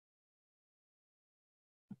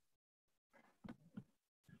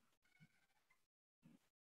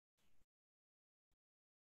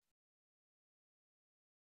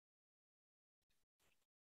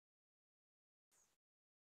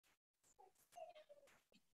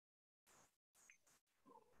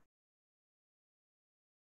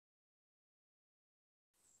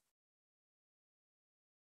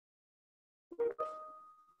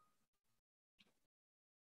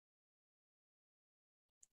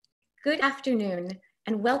Good afternoon,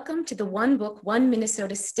 and welcome to the One Book, One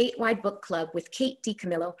Minnesota statewide book club with Kate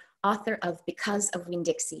DiCamillo, author of Because of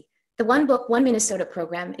Winn-Dixie. The One Book, One Minnesota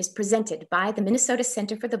program is presented by the Minnesota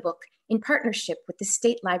Center for the Book in partnership with the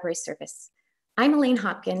State Library Service. I'm Elaine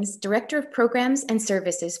Hopkins, Director of Programs and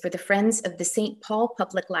Services for the Friends of the St. Paul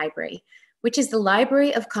Public Library, which is the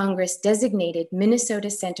Library of Congress designated Minnesota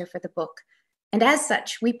Center for the Book. And as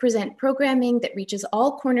such, we present programming that reaches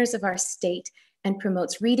all corners of our state and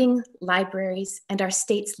promotes reading, libraries, and our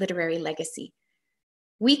state's literary legacy.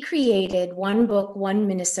 We created One Book, One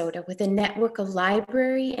Minnesota with a network of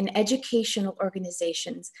library and educational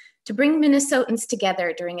organizations to bring Minnesotans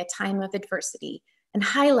together during a time of adversity and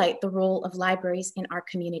highlight the role of libraries in our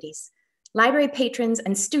communities. Library patrons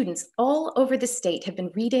and students all over the state have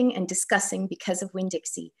been reading and discussing Because of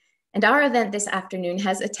Winn-Dixie, and our event this afternoon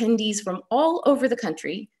has attendees from all over the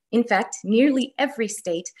country, in fact, nearly every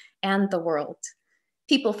state and the world.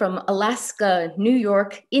 People from Alaska, New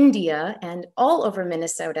York, India, and all over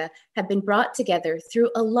Minnesota have been brought together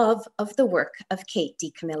through a love of the work of Kate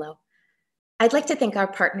DiCamillo. I'd like to thank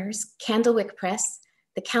our partners, Candlewick Press,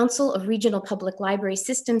 the Council of Regional Public Library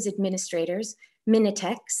Systems Administrators,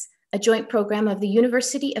 Minitex, a joint program of the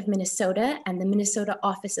University of Minnesota and the Minnesota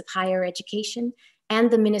Office of Higher Education,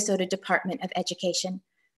 and the Minnesota Department of Education.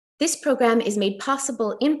 This program is made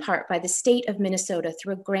possible in part by the state of Minnesota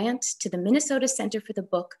through a grant to the Minnesota Center for the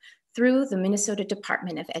Book through the Minnesota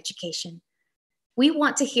Department of Education. We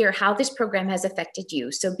want to hear how this program has affected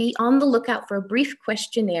you, so be on the lookout for a brief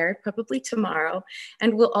questionnaire, probably tomorrow,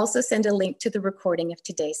 and we'll also send a link to the recording of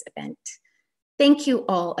today's event. Thank you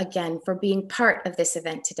all again for being part of this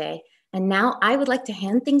event today. And now I would like to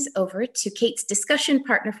hand things over to Kate's discussion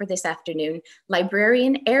partner for this afternoon,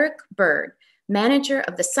 librarian Eric Byrd, manager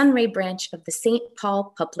of the Sunray branch of the St.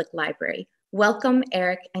 Paul Public Library. Welcome,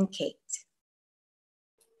 Eric and Kate.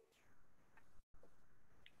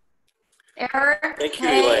 Eric, thank you,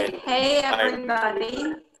 hey, Elaine. Hey,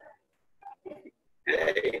 everybody.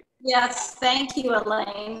 Hey. Yes, thank you,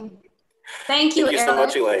 Elaine. Thank you, Eric. So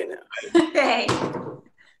much, Elaine. Hey.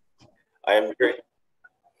 I'm very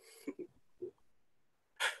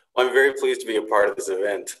pleased to be a part of this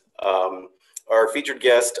event. Our featured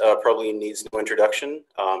guest probably needs no introduction,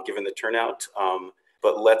 given the turnout,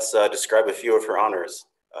 but let's describe a few of her honors.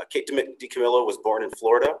 Kate DiCamillo was born in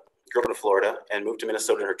Florida, grew up in Florida, and moved to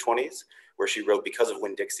Minnesota in her 20s, where she wrote Because of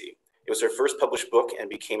Winn-Dixie. It was her first published book and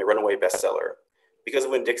became a runaway bestseller. Because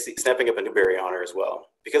of Winn-Dixie, snapping up a Newbery honor as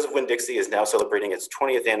well. Because of Winn-Dixie is now celebrating its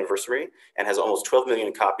 20th anniversary and has almost 12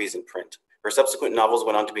 million copies in print. Her subsequent novels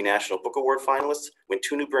went on to be National Book Award finalists, win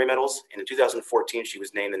 2 Newbery medals, and in 2014, she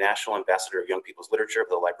was named the National Ambassador of Young People's Literature of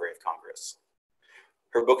the Library of Congress.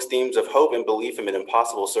 Her book's themes of hope and belief amid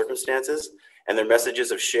impossible circumstances and their messages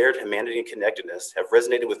of shared humanity and connectedness have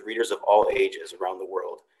resonated with readers of all ages around the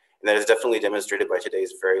world, and that is definitely demonstrated by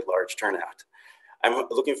today's very large turnout. I'm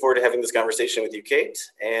looking forward to having this conversation with you,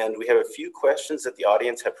 Kate, and we have a few questions that the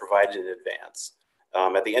audience have provided in advance.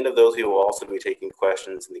 At the end of those, we will also be taking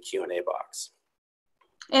questions in the Q&A box.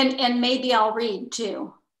 And maybe I'll read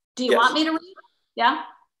too. Do you want me to read? Yeah?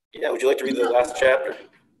 Yeah, would you like to read the last chapter?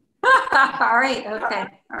 All right, okay,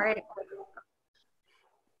 all right.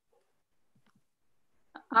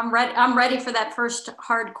 I'm ready for that first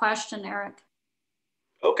hard question, Eric.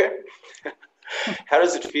 Okay. How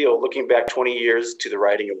does it feel looking back 20 years to the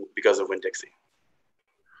writing of Because of Winn-Dixie?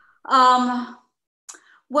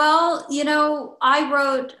 Well, you know, I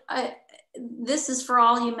wrote, this is for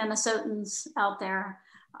all you Minnesotans out there.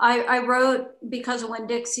 I wrote Because of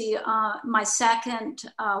Winn-Dixie my second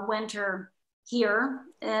winter here,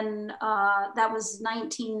 and that was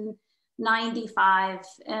 1995,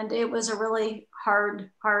 and it was a really hard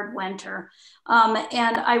winter.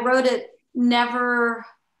 And I wrote it never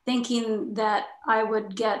thinking that I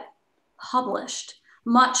would get published,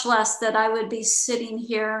 much less that I would be sitting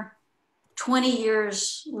here 20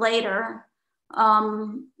 years later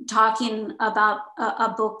talking about a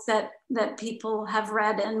book that people have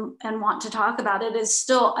read and want to talk about. It is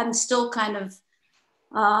still, I'm still kind of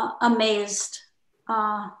amazed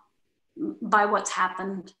by what's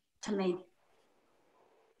happened to me.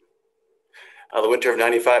 The winter of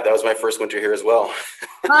 95, that was my first winter here as well.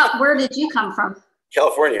 Where did you come from?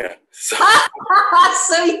 California. So,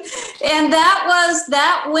 and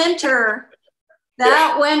that winter,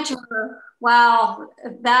 wow,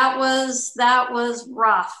 that was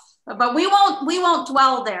rough. But we won't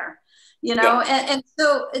dwell there, you know. No. And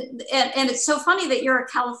so it's so funny that you're a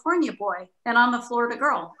California boy and I'm a Florida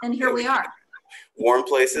girl, and here we are. Warm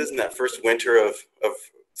places in that first winter of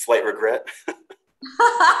slight regret.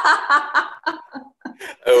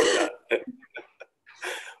 Oh, God.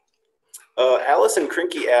 Allison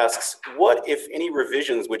Krinke asks, what, if any,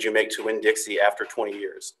 revisions would you make to Winn-Dixie after 20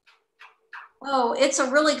 years? Oh, it's a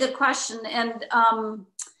really good question. And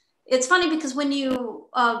it's funny because when you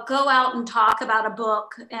go out and talk about a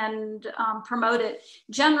book and promote it,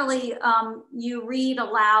 generally you read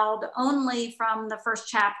aloud only from the first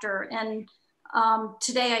chapter. And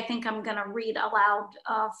today I think I'm going to read aloud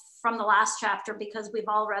from the last chapter because we've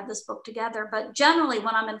all read this book together. But generally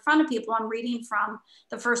when I'm in front of people, I'm reading from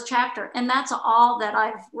the first chapter. And that's all that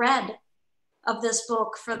I've read of this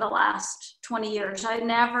book for the last 20 years. I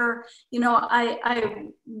never, you know, I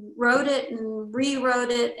wrote it and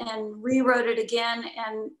rewrote it and rewrote it again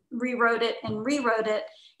and rewrote it and rewrote it.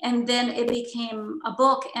 And then it became a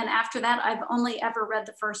book. And after that, I've only ever read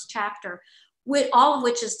the first chapter, all of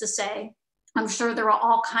which is to say, I'm sure there are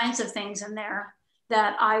all kinds of things in there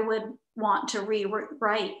that I would want to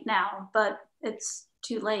rewrite now, but it's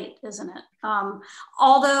too late, isn't it?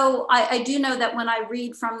 Although I do know that when I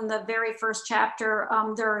read from the very first chapter,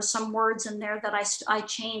 there are some words in there that I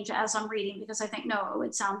change as I'm reading because I think, no, it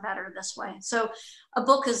would sound better this way. So a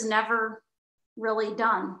book is never really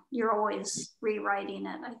done. You're always rewriting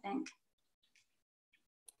it, I think.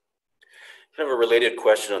 I have a related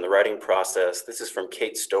question on the writing process. This is from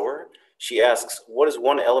Kate Stower. She asks, what is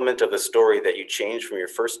one element of the story that you changed from your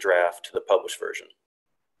first draft to the published version?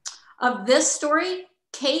 Of this story?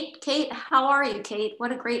 Kate, how are you, Kate?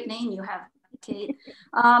 What a great name you have, Kate.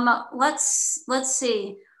 Let's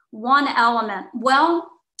see, one element.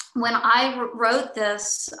 Well, when I wrote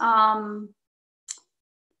this,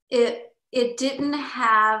 it didn't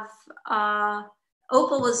have,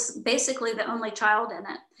 Opal was basically the only child in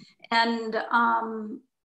it. And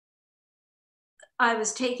I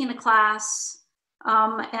was taking a class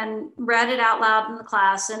and read it out loud in the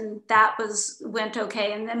class, and that went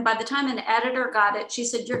okay. And then by the time an editor got it, she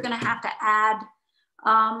said, you're going to have to add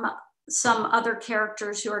some other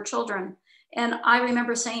characters who are children. And I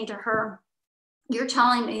remember saying to her, you're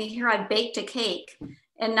telling me here I baked a cake,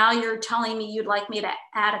 and now you're telling me you'd like me to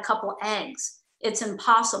add a couple eggs. It's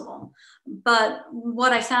impossible. But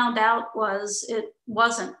what I found out was it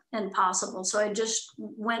wasn't impossible. So I just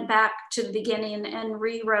went back to the beginning and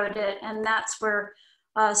rewrote it. And that's where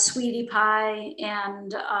Sweetie Pie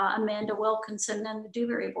and Amanda Wilkinson and the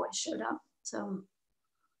Newbery Boys showed up. So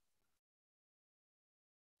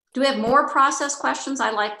do we have more process questions? I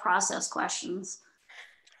like process questions.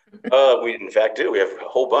 We in fact do. We have a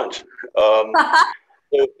whole bunch. So,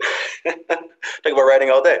 talk about writing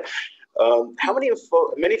all day.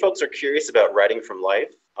 Many folks are curious about writing from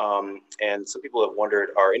life, and some people have wondered,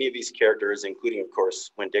 are any of these characters, including, of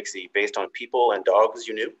course, Winn-Dixie, based on people and dogs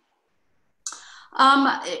you knew?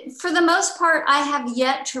 For the most part, I have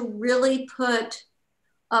yet to really put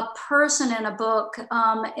a person in a book,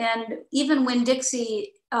 and even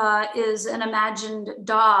Winn-Dixie is an imagined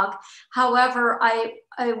dog. However,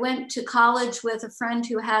 I went to college with a friend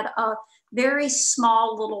who had a very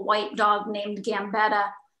small little white dog named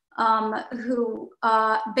Gambetta, who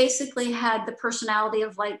basically had the personality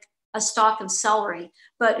of like a stalk of celery,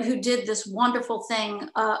 but who did this wonderful thing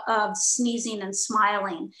of sneezing and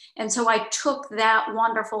smiling. And so I took that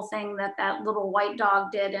wonderful thing that little white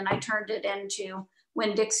dog did, and I turned it into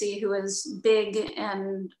Winn-Dixie, who is big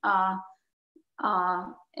and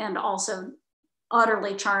also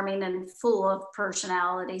utterly charming and full of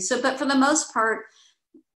personality. So, but for the most part,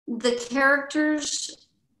 the characters,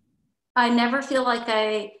 I never feel like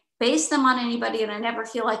I base them on anybody, and I never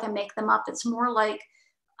feel like I make them up. It's more like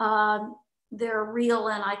they're real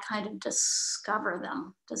and I kind of discover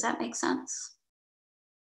them. Does that make sense?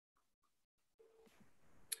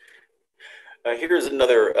 Here's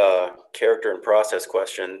another character and process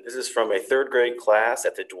question. This is from a 3rd grade class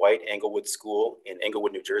at the Dwight Englewood School in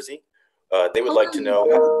Englewood, New Jersey. They would like to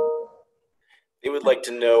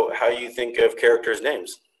know how you think of characters'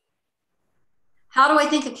 names. How do I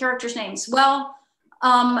think of characters' names? Well,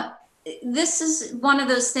 this is one of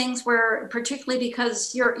those things where, particularly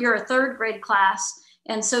because you're a 3rd grade class,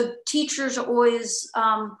 and so teachers always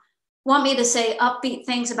want me to say upbeat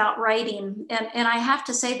things about writing. And I have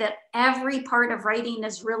to say that every part of writing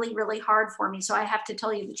is really, really hard for me. So I have to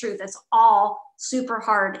tell you the truth. It's all super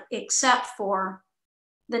hard except for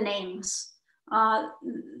the names.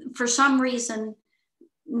 For some reason,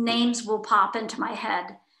 names will pop into my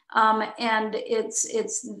head. And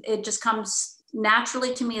it just comes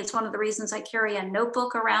naturally to me. It's one of the reasons I carry a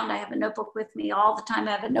notebook around. I have a notebook with me all the time.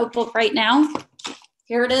 I have a notebook right now.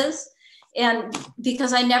 Here it is. And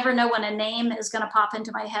because I never know when a name is going to pop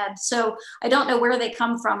into my head. So I don't know where they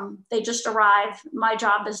come from. They just arrive. My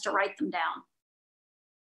job is to write them down.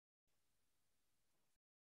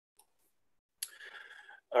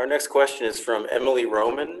 Our next question is from Emily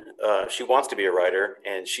Roman. She wants to be a writer,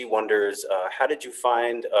 and she wonders, how did you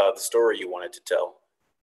find the story you wanted to tell?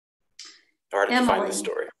 Or how did you find this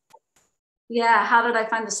story? Yeah, how did I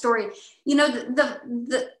find the story? You know,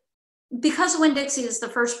 Because of Winn-Dixie is the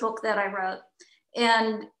first book that I wrote.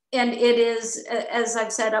 And it is, as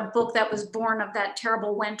I've said, a book that was born of that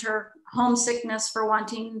terrible winter, homesickness for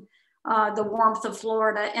wanting the warmth of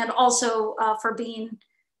Florida, and also for being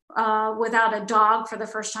without a dog for the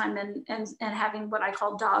first time and having what I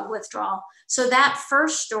call dog withdrawal. So that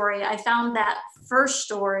first story, I found that first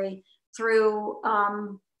story through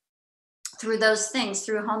those things,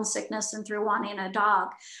 through homesickness and through wanting a dog.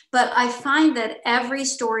 But I find that every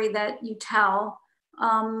story that you tell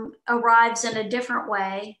arrives in a different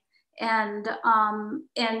way, and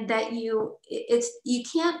that you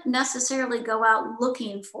can't necessarily go out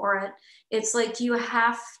looking for it. It's like you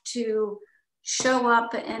have to show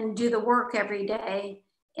up and do the work every day,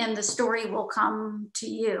 and the story will come to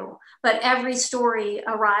you. But every story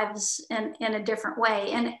arrives in a different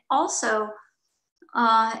way. And also,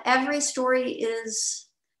 every story is,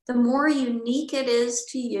 the more unique it is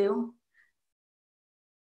to you,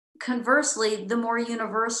 conversely, the more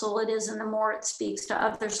universal it is and the more it speaks to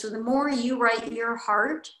others. So the more you write your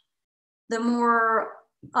heart, the more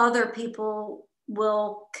other people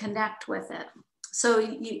will connect with it. So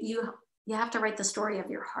you have to write the story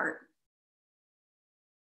of your heart.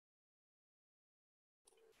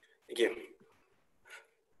 Thank you.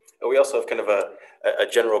 We also have kind of a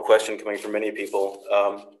general question coming from many people.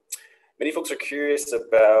 Many folks are curious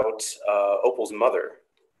about Opal's mother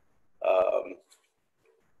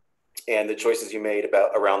and the choices you made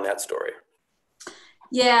around that story.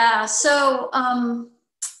 Yeah, so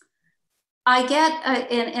I get,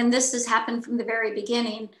 and this has happened from the very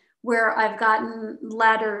beginning, where I've gotten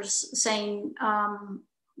letters saying,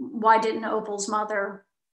 why didn't Opal's mother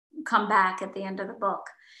come back at the end of the book?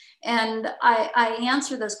 And I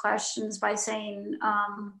answer those questions by saying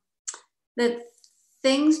that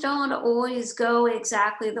things don't always go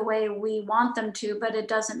exactly the way we want them to, but it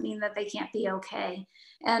doesn't mean that they can't be okay.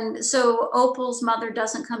 And so Opal's mother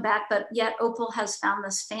doesn't come back, but yet Opal has found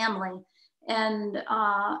this family, and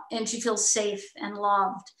she feels safe and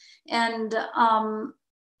loved. And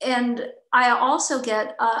I also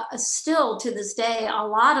get still to this day a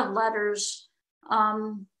lot of letters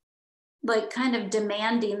like kind of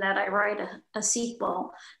demanding that I write a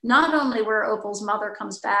sequel, not only where Opal's mother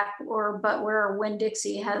comes back, but where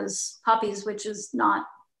Winn-Dixie has puppies, which is not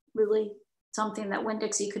really something that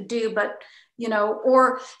Winn-Dixie could do, but you know,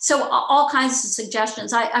 or so all kinds of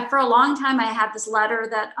suggestions. I for a long time I had this letter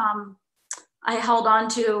that I held on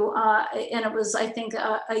to, and it was, I think,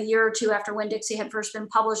 a year or two after Winn-Dixie had first been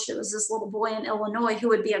published. It was this little boy in Illinois who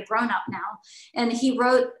would be a grown-up now, and he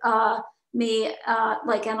wrote me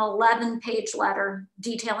like an 11-page letter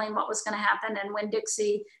detailing what was going to happen. And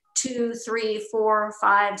Winn-Dixie 2, 3, 4,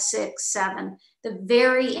 5, 6, 7. The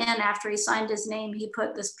very end, after he signed his name, he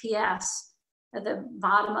put this PS at the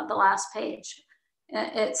bottom of the last page.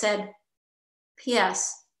 It said,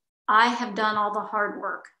 "P.S. I have done all the hard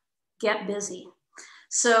work. Get busy."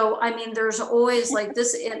 So, I mean, there's always like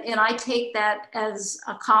this, and I take that as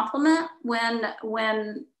a compliment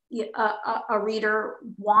when a reader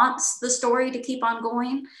wants the story to keep on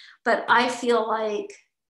going. But I feel like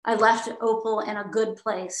I left Opal in a good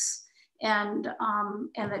place, and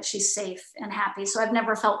that she's safe and happy. So I've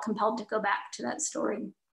never felt compelled to go back to that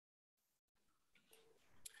story.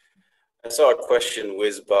 I saw a question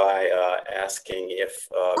whiz by asking if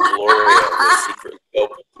Gloria was secretly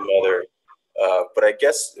Opal's mother, but I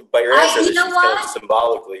guess by your answer, she's kind of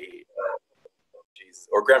symbolically,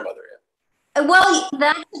 or grandmother. Yeah. Well,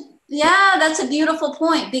 that's a beautiful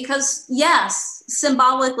point, because yes,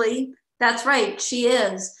 symbolically, that's right, she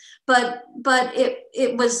is. But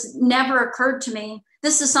it was never occurred to me.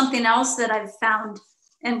 This is something else that I've found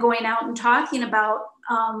in going out and talking about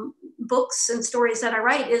books and stories that I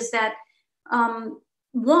write, is that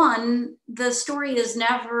one, the story is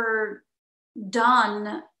never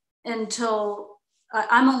done until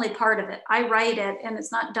I'm only part of it. I write it, and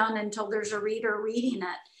it's not done until there's a reader reading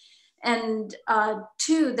it. And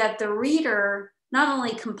two, that the reader not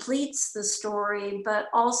only completes the story, but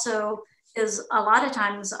also is a lot of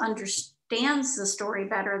times understands the story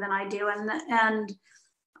better than I do. And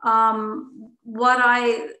what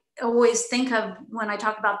I always think of when I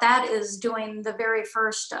talk about that is doing the very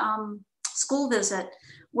first school visit,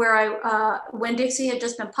 where Winn-Dixie had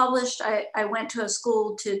just been published. I went to a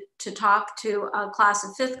school to talk to a class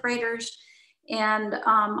of 5th graders, And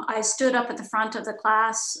I stood up at the front of the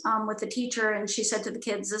class with the teacher, and she said to the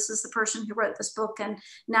kids, this is the person who wrote this book. And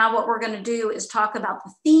now what we're going to do is talk about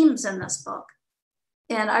the themes in this book.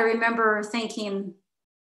 And I remember thinking,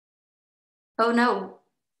 oh no,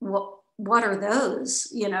 what are those?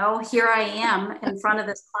 You know, here I am in front of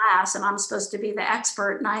this class and I'm supposed to be the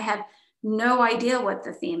expert, and I had no idea what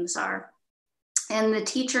the themes are. And the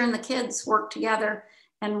teacher and the kids worked together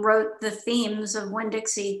and wrote the themes of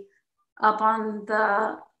Winn-Dixie up on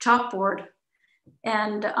the chalkboard.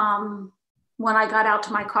 And when I got out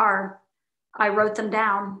to my car, I wrote them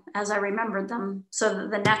down as I remembered them, so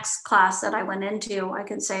that the next class that I went into, I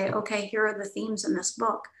could say, okay, here are the themes in this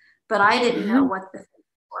book. But I didn't know what the themes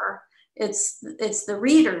were. It's the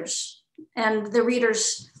readers, and the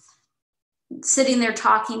readers sitting there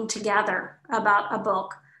talking together about a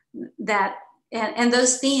book that, and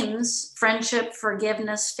those themes, friendship,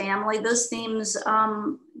 forgiveness, family, those themes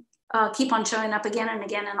keep on showing up again and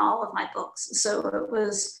again in all of my books. So it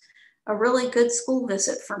was a really good school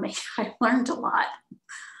visit for me. I learned a lot.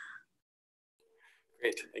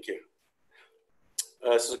 Great, thank you.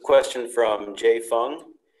 This is a question from Jay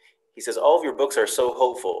Fung. He says, all of your books are so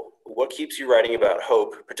hopeful. What keeps you writing about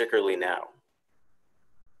hope, particularly now?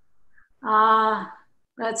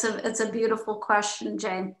 It's a beautiful question,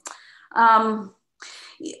 Jay.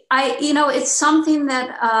 It's something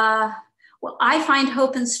that, well, I find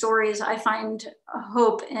hope in stories. I find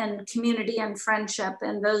hope in community and friendship,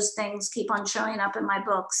 and those things keep on showing up in my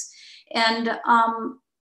books. And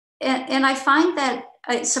I find that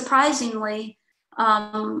surprisingly,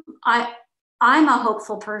 I'm a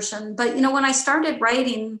hopeful person. But when I started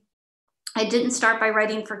writing, I didn't start by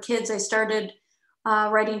writing for kids. I started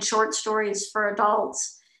writing short stories for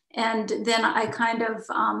adults, and then I kind of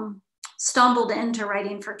stumbled into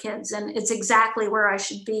writing for kids, and it's exactly where I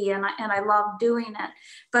should be, and I love doing it.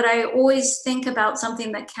 But I always think about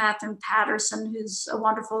something that Catherine Patterson, who's a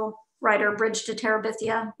wonderful writer, Bridge to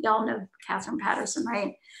Terabithia, y'all know Catherine Patterson,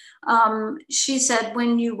 right? She said,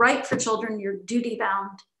 when you write for children, you're duty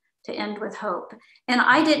bound to end with hope. And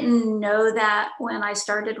I didn't know that when I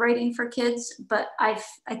started writing for kids, but I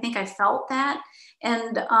think I felt that.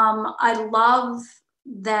 And I love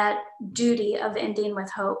that duty of ending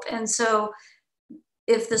with hope. And so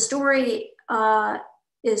if the story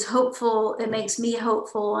is hopeful, it makes me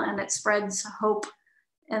hopeful, and it spreads hope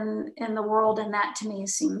in the world. And that to me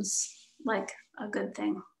seems like a good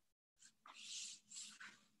thing.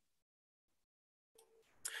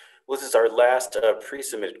 Well, this is our last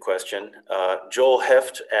pre-submitted question. Joel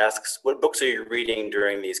Heft asks, what books are you reading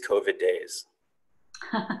during these COVID days?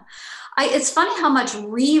 It's funny how much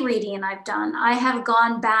rereading I've done. I have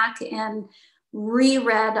gone back and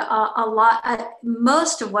reread a lot.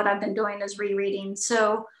 Most of what I've been doing is rereading.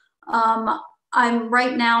 So I'm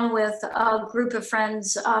right now with a group of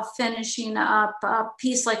friends finishing up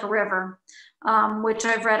Peace Like a River, which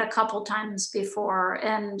I've read a couple times before,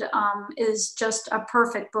 and is just a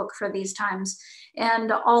perfect book for these times.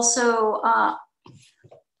 And also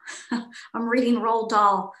I'm reading Roald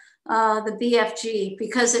Dahl, the BFG,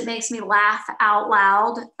 because it makes me laugh out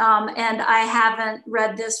loud. And I haven't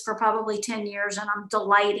read this for probably 10 years, and I'm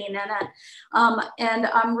delighting in it. And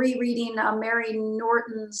I'm rereading Mary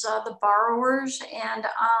Norton's The Borrowers, and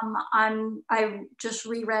I just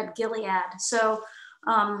reread Gilead. So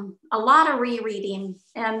a lot of rereading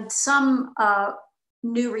and some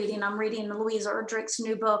new reading. I'm reading Louise Erdrich's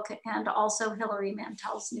new book and also Hilary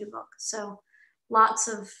Mantel's new book. So lots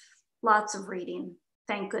of reading.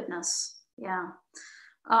 Thank goodness. Yeah.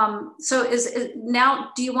 So is now,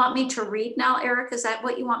 do you want me to read now, Eric? Is that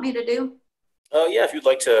what you want me to do? Yeah, if you'd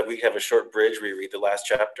like to, we have a short bridge where you read the last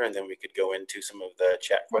chapter, and then we could go into some of the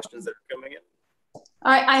chat questions that are coming in.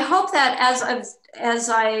 I hope that as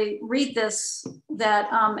I read this, that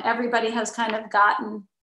everybody has kind of gotten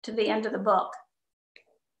to the end of the book.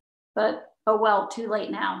 But oh well, too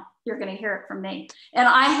late now. You're going to hear it from me. And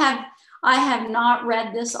I have not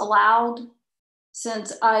read this aloud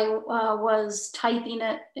since I was typing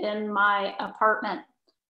it in my apartment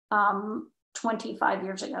 25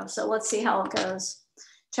 years ago. So let's see how it goes.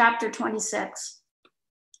 Chapter 26.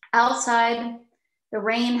 Outside, the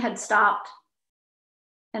rain had stopped,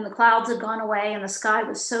 and the clouds had gone away, and the sky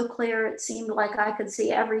was so clear it seemed like I could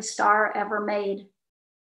see every star ever made.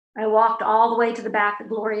 I walked all the way to the back of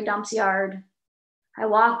Gloria Dump's yard. I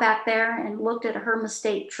walked back there and looked at her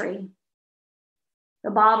mistake tree. The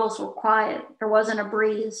bottles were quiet. There wasn't a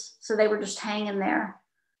breeze, so they were just hanging there.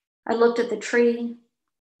 I looked at the tree,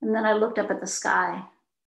 and then I looked up at the sky.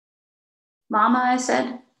 Mama, I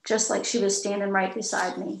said, just like she was standing right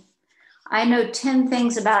beside me, I know 10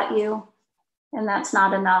 things about you, and that's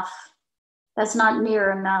not enough. That's not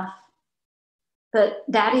near enough. But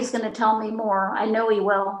Daddy's going to tell me more. I know he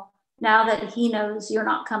will, now that he knows you're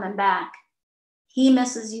not coming back. He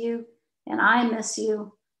misses you and I miss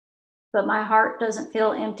you, but my heart doesn't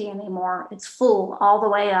feel empty anymore. It's full all the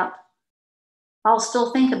way up. I'll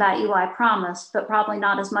still think about you, I promise, but probably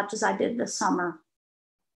not as much as I did this summer.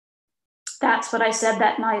 That's what I said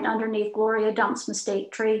that night underneath Gloria Dump's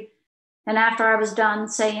mistake tree. And after I was done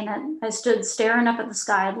saying it, I stood staring up at the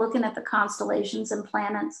sky, looking at the constellations and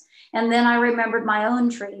planets. And then I remembered my own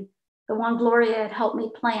tree, the one Gloria had helped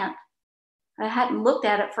me plant. I hadn't looked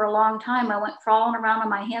at it for a long time. I went crawling around on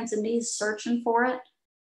my hands and knees searching for it.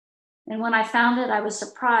 And when I found it, I was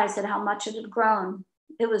surprised at how much it had grown.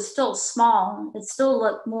 It was still small. It still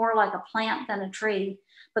looked more like a plant than a tree,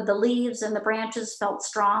 but the leaves and the branches felt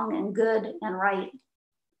strong and good and right.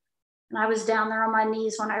 And I was down there on my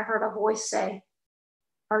knees when I heard a voice say,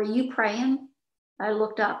 "Are you praying?" I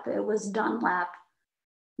looked up. It was Dunlap.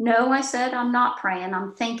 "No," I said, "I'm not praying.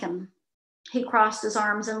 I'm thinking." He crossed his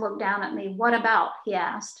arms and looked down at me. "What about?" he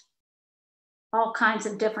asked. "All kinds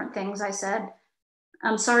of different things," I said.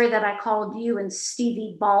 "I'm sorry that I called you and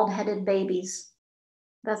Stevie bald-headed babies."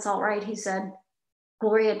 "That's all right," he said.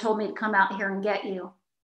 "Gloria told me to come out here and get you."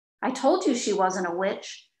 "I told you she wasn't a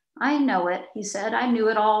witch." "I know it," he said. "I knew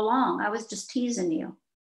it all along. I was just teasing you."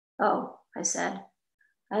 "Oh," I said.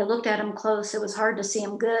 I looked at him close. It was hard to see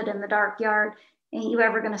him good in the dark yard. "Ain't you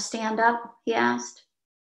ever going to stand up?" he asked.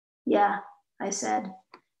 "Yeah," I said.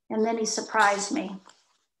 And then he surprised me.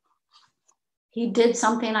 He did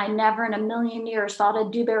something I never in a million years thought a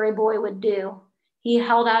Newbery boy would do. He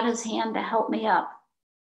held out his hand to help me up.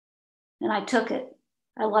 And I took it.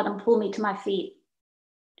 I let him pull me to my feet.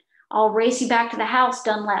 "I'll race you back to the house,"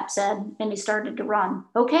 Dunlap said, and he started to run.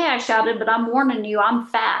 "Okay," I shouted, "but I'm warning you, I'm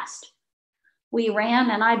fast." We ran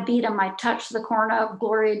and I beat him. I touched the corner of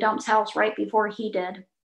Gloria Dump's house right before he did.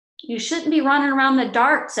 "You shouldn't be running around in the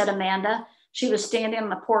dark," said Amanda. She was standing on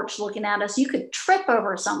the porch looking at us. "You could trip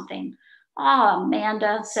over something." "Ah,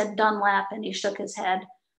 Amanda," said Dunlap, and he shook his head.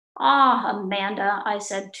 "Ah, Amanda," I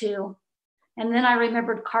said too. And then I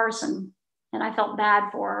remembered Carson, and I felt bad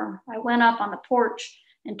for her. I went up on the porch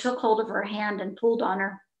and took hold of her hand and pulled on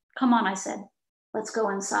her. "Come on," I said. "Let's go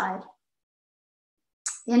inside."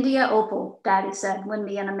 "India Opal," Daddy said when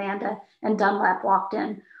me and Amanda and Dunlap walked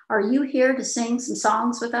in. "Are you here to sing some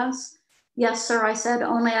songs with us?" "Yes, sir," I said,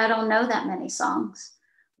 "only I don't know that many songs."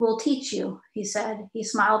 "We'll teach you," he said. He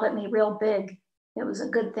smiled at me real big. It was a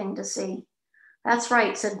good thing to see. "That's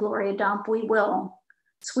right," said Gloria Dump, "we will."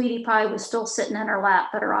 Sweetie Pie was still sitting in her lap,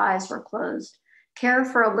 but her eyes were closed. "Care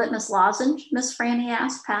for a litmus lozenge?" Miss Franny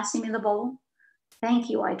asked, passing me the bowl. "Thank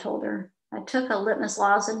you," I told her. I took a litmus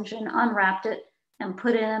lozenge and unwrapped it and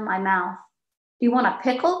put it in my mouth. "Do you want a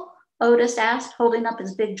pickle?" Otis asked, holding up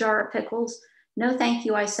his big jar of pickles. "No, thank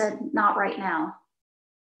you," I said, "not right now."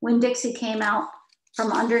 Winn-Dixie came out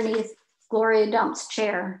from underneath Gloria Dump's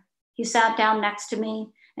chair. He sat down next to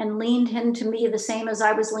me and leaned into me the same as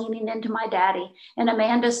I was leaning into my daddy. And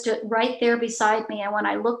Amanda stood right there beside me. And when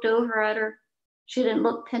I looked over at her, she didn't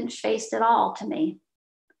look pinch-faced at all to me.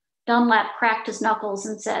 Dunlap cracked his knuckles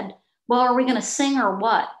and said, "Well, are we going to sing or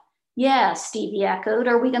what?" "Yeah," Stevie echoed.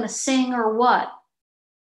 "Are we going to sing or what?"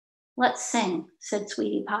 "Let's sing," said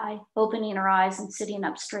Sweetie Pie, opening her eyes and sitting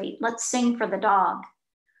up straight. "Let's sing for the dog."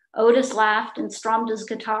 Otis laughed and strummed his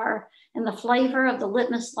guitar, and the flavor of the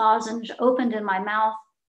litmus lozenge opened in my mouth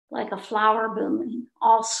like a flower blooming,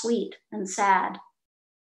 all sweet and sad.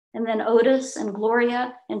 And then Otis and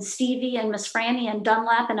Gloria and Stevie and Miss Franny and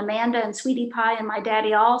Dunlap and Amanda and Sweetie Pie and my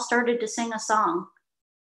daddy all started to sing a song.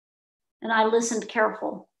 And I listened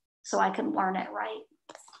careful so I could learn it right.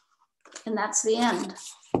 And that's the end.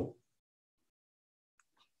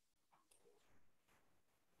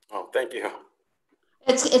 Oh, thank you.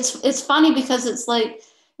 It's funny because it's like,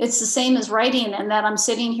 it's the same as writing, and that I'm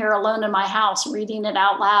sitting here alone in my house reading it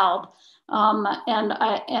out loud.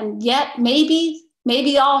 And yet maybe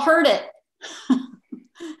y'all heard it.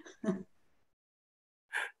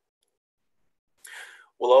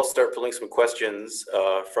 We'll all start pulling some questions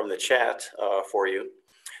from the chat for you.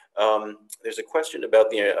 There's a question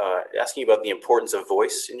about asking about the importance of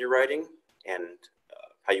voice in your writing and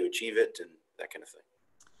how you achieve it and that kind of thing.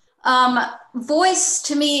 Voice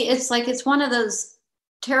to me, it's one of those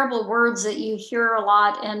terrible words that you hear a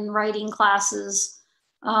lot in writing classes.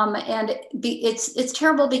 And it's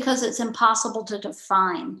terrible because it's impossible to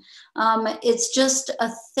define. It's just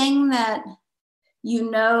a thing that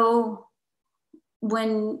you know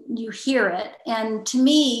when you hear it. And to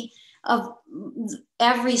me,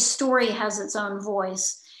 every story has its own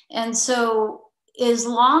voice. And so as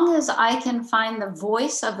long as I can find the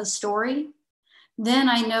voice of a story, then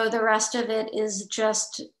I know the rest of it is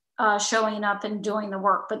just showing up and doing the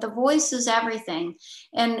work. But the voice is everything.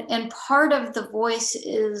 And part of the voice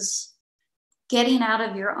is getting out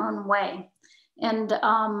of your own way. And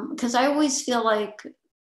because I always feel like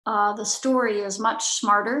the story is much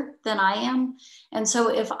smarter than I am. And so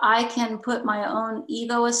if I can put my own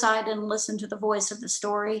ego aside and listen to the voice of the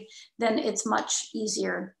story, then it's much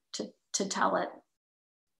easier to tell it.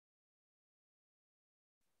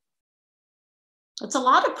 It's a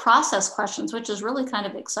lot of process questions, which is really kind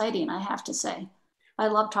of exciting, I have to say. I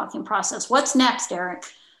love talking process. What's next, Eric?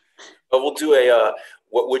 Well, we'll do a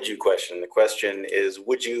what would you question. The question is,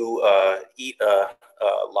 would you eat a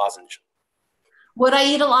lozenge? Would I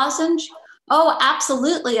eat a lozenge? Oh,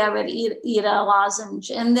 absolutely, I would eat a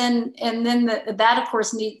lozenge. And then that, of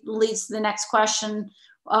course, leads to the next question.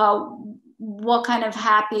 What kind of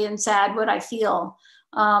happy and sad would I feel?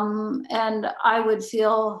 And I would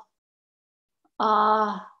feel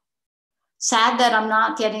sad that I'm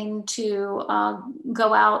not getting to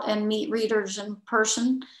go out and meet readers in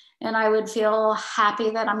person. And I would feel happy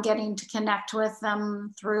that I'm getting to connect with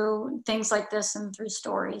them through things like this and through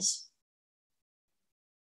stories.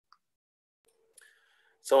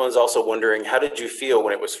 Someone's also wondering, how did you feel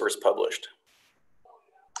when it was first published?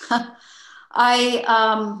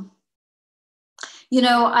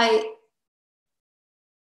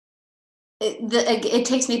 It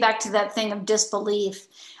takes me back to that thing of disbelief.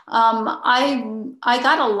 I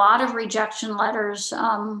got a lot of rejection letters.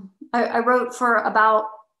 I wrote for about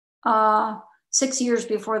 6 years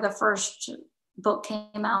before the first book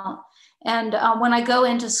came out. And when I go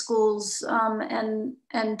into schools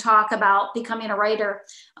and talk about becoming a writer,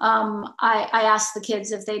 I ask the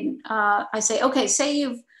kids if I say, okay, say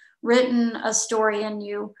you've written a story and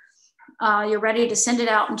you're ready to send it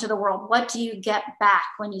out into the world. What do you get back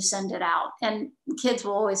when you send it out? And kids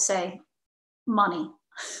will always say, money.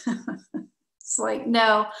 It's like,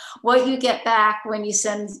 no, what you get back when you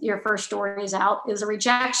send your first stories out is a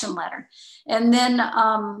rejection letter. And then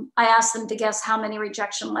I asked them to guess how many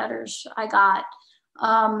rejection letters I got.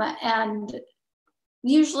 And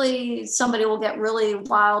usually somebody will get really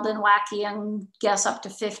wild and wacky and guess up to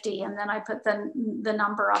 50. And then I put the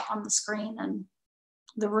number up on the screen and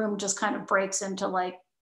the room just kind of breaks into like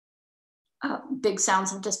big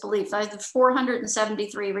sounds of disbelief. I had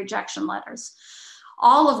 473 rejection letters.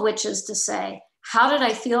 All of which is to say, how did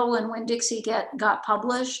I feel when Winn-Dixie got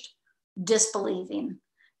published? Disbelieving.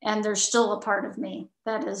 And there's still a part of me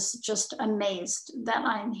that is just amazed that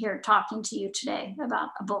I'm here talking to you today about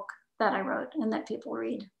a book that I wrote and that people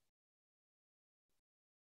read.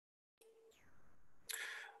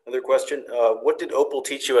 Another question, what did Opal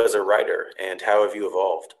teach you as a writer and how have you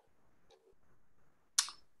evolved?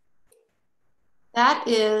 That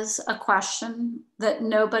is a question that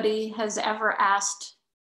nobody has ever asked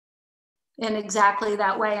in exactly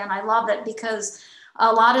that way. And I love it because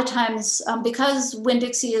a lot of times, because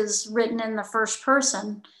Winn-Dixie is written in the first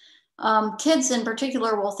person, kids in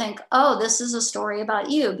particular will think, oh, this is a story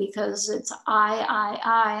about you because it's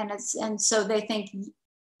I, and so they think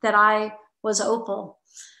that I was Opal.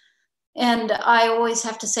 And I always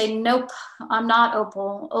have to say, nope, I'm not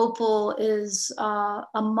Opal. Opal is a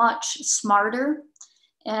much smarter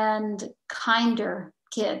and kinder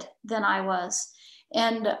kid than I was.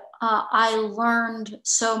 And I learned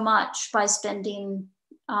so much by spending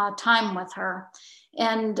time with her.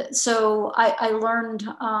 And so I learned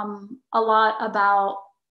a lot about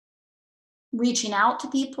reaching out to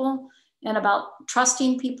people and about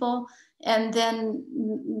trusting people. And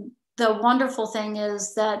then the wonderful thing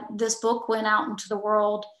is that this book went out into the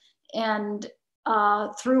world, and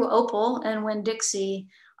through Opal and Winn-Dixie,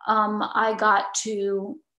 I got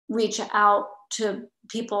to reach out to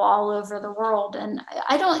people all over the world. And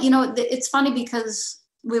I don't, it's funny because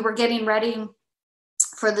we were getting ready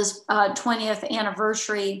for this 20th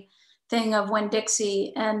anniversary thing of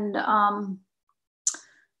Winn-Dixie, and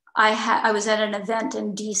I was at an event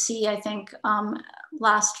in DC, I think,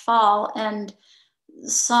 last fall, and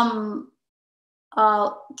some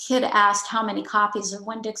kid asked how many copies of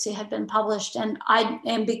Winn-Dixie had been published, and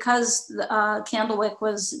because Candlewick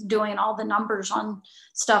was doing all the numbers on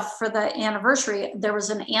stuff for the anniversary, there was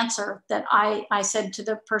an answer that I said to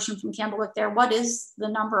the person from Candlewick there, what is the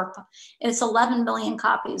number of, it's 11 million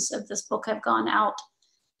copies of this book have gone out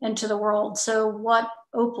into the world. So what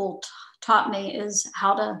Opal taught me is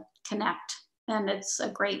how to connect, and it's a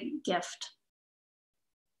great gift.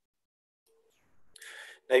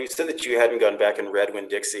 Now, you said that you hadn't gone back and read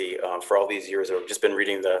Winn-Dixie for all these years, or just been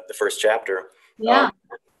reading the first chapter. Yeah.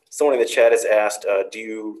 Someone in the chat has asked, have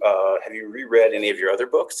you reread any of your other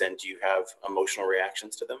books, and do you have emotional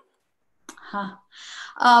reactions to them? Huh.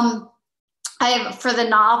 For the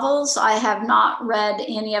novels, I have not read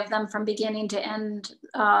any of them from beginning to end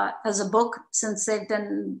as a book since they've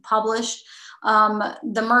been published.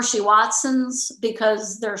 The Mercy Watsons,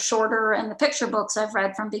 because they're shorter, and the picture books I've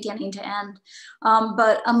read from beginning to end.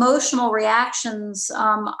 But emotional reactions,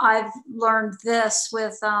 I've learned this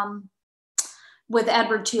with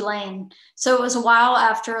Edward Tulane. So it was a while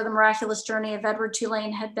after The Miraculous Journey of Edward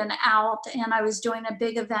Tulane had been out, and I was doing a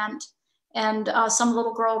big event, and some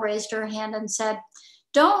little girl raised her hand and said,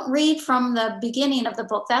 "Don't read from the beginning of the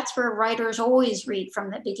book. That's where writers always read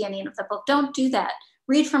from the beginning of the book. Don't do that.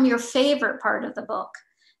 Read from your favorite part of the book."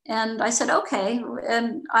 And I said, okay.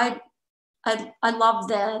 And I love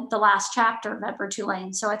the last chapter of Edward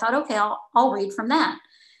Tulane. So I thought, okay, I'll read from that.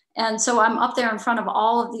 And so I'm up there in front of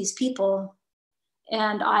all of these people,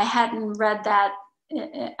 and I hadn't read that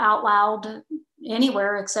out loud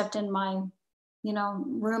anywhere except in my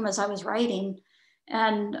room as I was writing.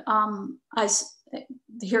 And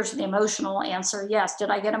here's the emotional answer. Yes. Did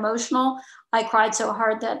I get emotional? I cried so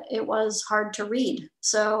hard that it was hard to read.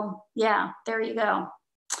 So yeah, there you go.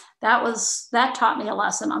 That taught me a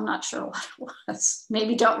lesson. I'm not sure what it was.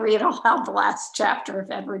 Maybe don't read all out the last chapter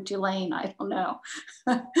of Edward Tulane. I don't know.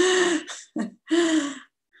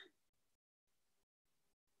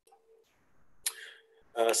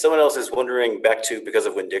 Someone else is wondering, back to Because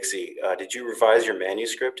of Winn-Dixie, did you revise your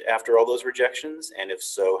manuscript after all those rejections? And if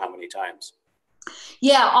so, how many times?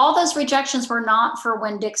 Yeah, all those rejections were not for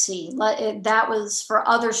Winn-Dixie. That was for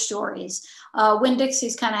other stories.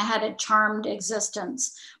 Winn-Dixie's kind of had a charmed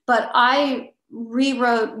existence, but I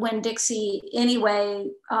rewrote Winn-Dixie anyway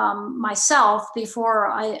myself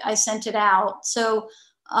before I sent it out. So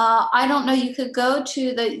I don't know, you could go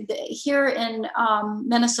to here in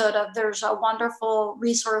Minnesota, there's a wonderful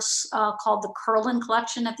resource called the Curlin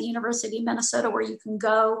Collection at the University of Minnesota, where you can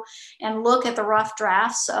go and look at the rough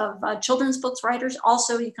drafts of children's books writers.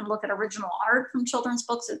 Also, you can look at original art from children's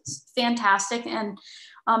books. It's fantastic. And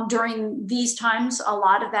during these times, a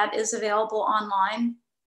lot of that is available online.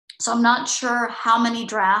 So I'm not sure how many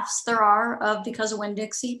drafts there are of Because of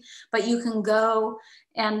Winn-Dixie, but you can go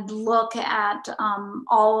and look at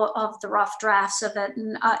all of the rough drafts of it,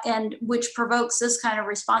 and which provokes this kind of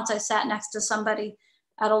response. I sat next to somebody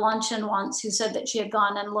at a luncheon once who said that she had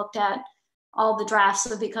gone and looked at all the drafts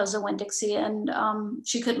of Because of Winn-Dixie, and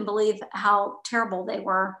she couldn't believe how terrible they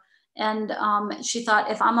were. And she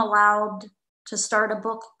thought, if I'm allowed to start a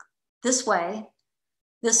book this way,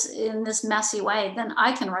 in this messy way, then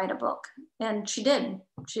I can write a book. And she did.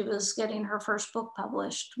 She was getting her first book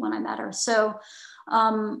published when I met her. So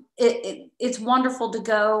it's wonderful to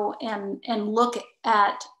go and look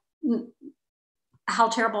at how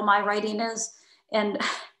terrible my writing is, and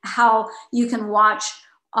how you can watch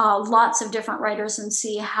lots of different writers and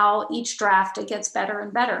see how each draft it gets better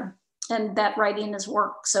and better, and that writing is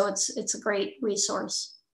work. So it's a great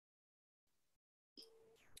resource.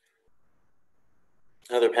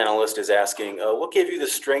 Another panelist is asking, what gave you the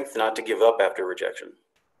strength not to give up after rejection?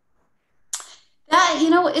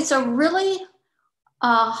 It's a really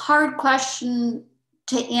hard question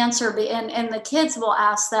to answer, and the kids will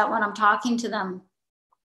ask that when I'm talking to them,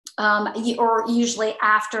 or usually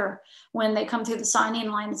after, when they come through the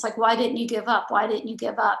signing line. It's like, why didn't you give up? Why didn't you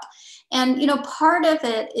give up? And part of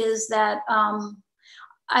it is that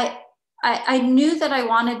I knew that I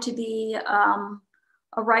wanted to be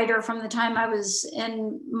a writer from the time I was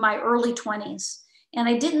in my early 20s. And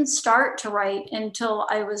I didn't start to write until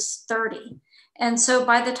I was 30. And so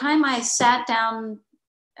by the time I sat down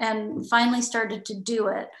and finally started to do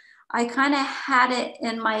it, I kind of had it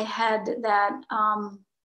in my head that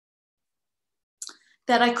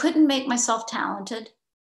that I couldn't make myself talented,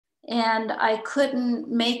 and I couldn't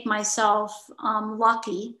make myself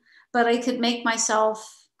lucky, but I could make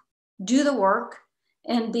myself do the work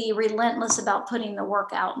and be relentless about putting the work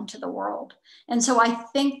out into the world. And so I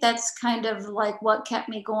think that's kind of like what kept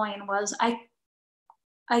me going, was I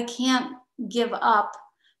can't give up,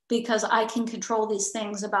 because I can control these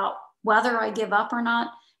things about whether I give up or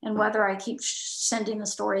not, and whether I keep sending the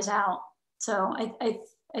stories out. So I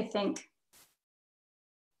think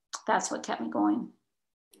that's what kept me going.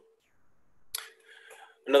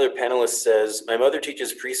 Another panelist says, my mother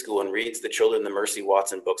teaches preschool and reads the children the Mercy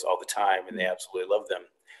Watson books all the time, and they absolutely love them.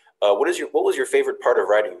 What was your favorite part of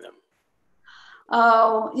writing them?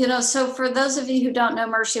 Oh, so for those of you who don't know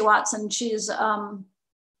Mercy Watson, she's a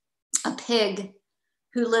pig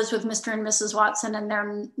who lives with Mr. and Mrs. Watson, and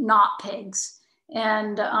they're not pigs.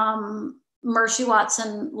 And Mercy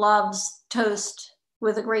Watson loves toast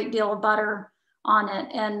with a great deal of butter on it.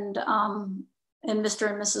 And and Mr.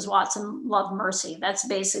 and Mrs. Watson love mercy. That's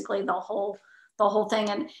basically the whole thing.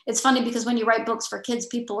 And it's funny because when you write books for kids,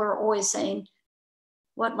 people are always saying,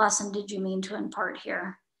 what lesson did you mean to impart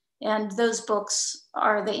here? And those books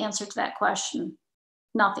are the answer to that question.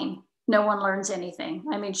 Nothing. No one learns anything.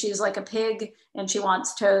 I mean, she's like a pig and she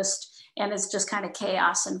wants toast, and it's just kind of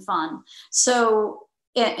chaos and fun. So,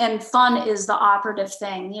 and fun is the operative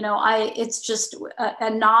thing. You know, it's just a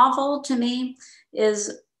novel to me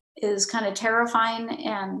is kind of terrifying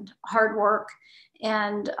and hard work.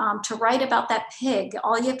 And to write about that pig,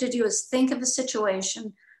 all you have to do is think of a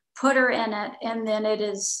situation, put her in it, and then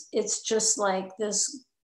it's just like this,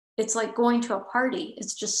 it's like going to a party.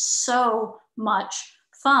 It's just so much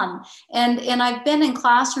fun. And I've been in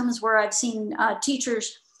classrooms where I've seen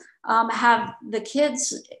teachers have the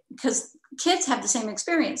kids, because kids have the same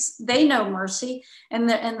experience. They know mercy, and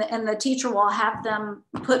the teacher will have them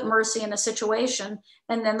put mercy in a situation,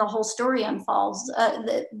 and then the whole story unfolds.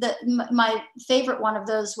 My favorite one of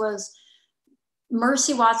those was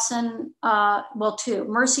Mercy Watson, two.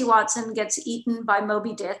 Mercy Watson gets eaten by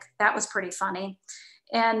Moby Dick. That was pretty funny.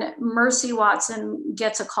 And Mercy Watson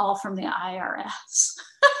gets a call from the IRS.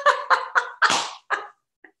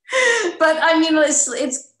 But I mean,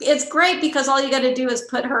 it's great because all you got to do is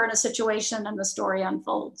put her in a situation and the story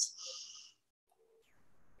unfolds.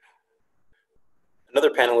 Another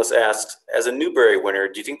panelist asks, as a Newbery winner,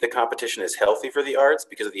 do you think the competition is healthy for the arts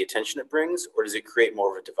because of the attention it brings, or does it create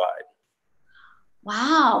more of a divide?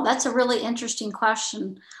 Wow, that's a really interesting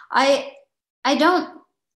question. I don't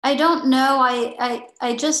know.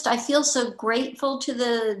 I feel so grateful to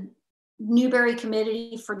the Newbery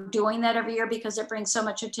committee for doing that every year because it brings so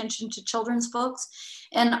much attention to children's books.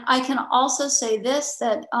 And I can also say this,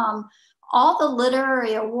 that all the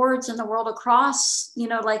literary awards in the world across, you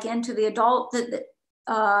know, like into the adult,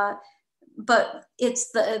 but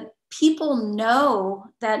it's the people know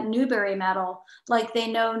that Newbery medal, like they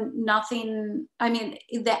know nothing. I mean,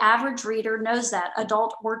 the average reader knows that,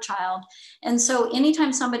 adult or child. And so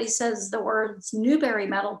anytime somebody says the words Newbery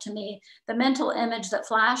medal to me, the mental image that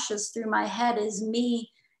flashes through my head is me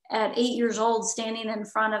at 8 years old standing in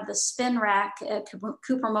front of the spin rack at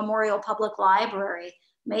Cooper Memorial Public Library.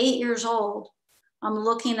 I'm 8 years old. I'm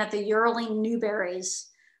looking at the Yearling Newberries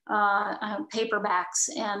paperbacks,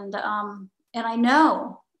 and I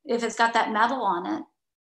know if it's got that medal on it,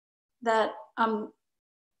 that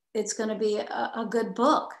it's going to be a good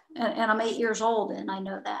book. And I'm 8 years old, and I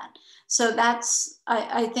know that. So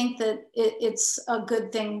I think that it's a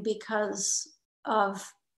good thing because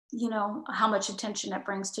of, you know, how much attention it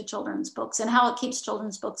brings to children's books and how it keeps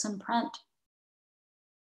children's books in print.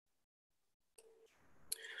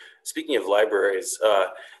 Speaking of libraries,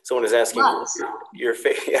 someone is asking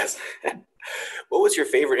yes. What was your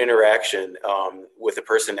favorite interaction with a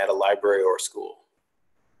person at a library or school?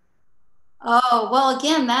 Oh, well,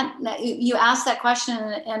 again, that you asked that question,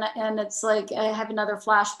 and it's like I have another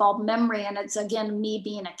flashbulb memory, and it's again me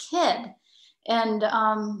being a kid. And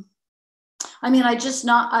I mean, I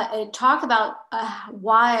talk about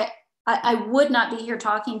why I would not be here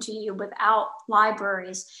talking to you without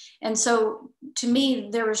libraries. And so to me,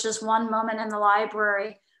 there was just one moment in the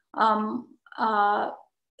library.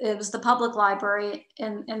 It was the public library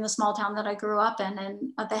in the small town that I grew up in.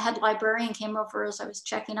 And the head librarian came over as I was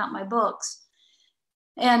checking out my books.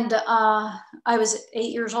 And I was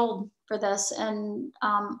 8 years old for this. And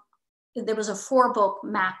there was a 4-book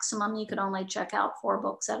maximum. You could only check out 4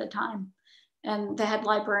 books at a time. And the head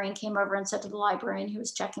librarian came over and said to the librarian who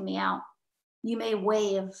was checking me out, "You may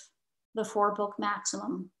waive the 4-book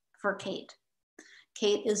maximum for Kate.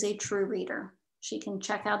 Kate is a true reader. She can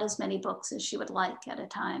check out as many books as she would like at a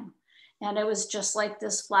time." And it was just like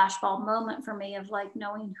this flashbulb moment for me of like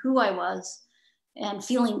knowing who I was and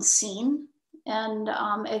feeling seen. And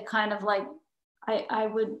it kind of like,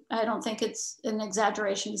 I don't think it's an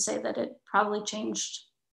exaggeration to say that it probably changed,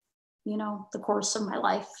 you know, the course of my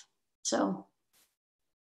life. So.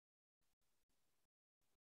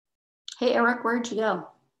 Hey, Eric, where'd you go?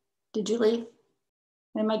 Did you leave?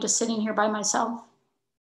 Am I just sitting here by myself?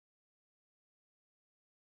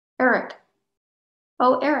 Eric.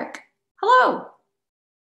 Oh, Eric. Hello.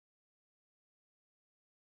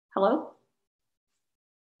 Hello?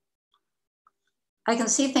 I can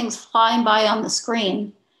see things flying by on the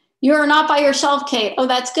screen. You are not by yourself, Kate. Oh,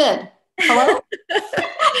 that's good. Hello?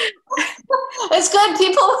 It's good.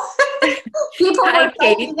 People were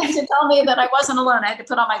waiting to tell me that I wasn't alone. I had to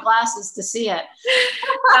put on my glasses to see it.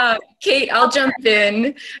 Kate, I'll jump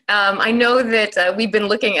in. I know that we've been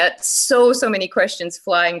looking at so many questions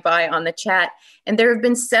flying by on the chat, and there have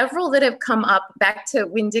been several that have come up back to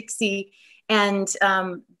Winn-Dixie. and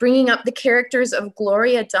bringing up the characters of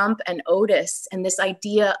Gloria Dump and Otis and this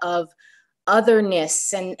idea of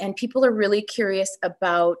otherness. And people are really curious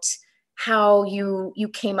about how you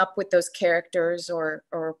came up with those characters, or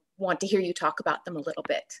want to hear you talk about them a little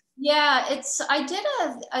bit. Yeah, I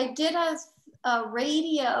did a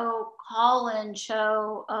radio call-in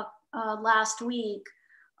show last week,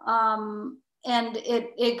 and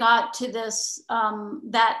it got to this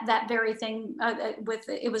that very thing with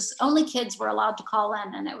it was only kids were allowed to call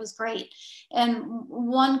in, and it was great. And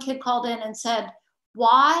one kid called in and said,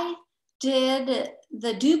 "Why did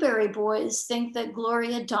the Newbery boys think that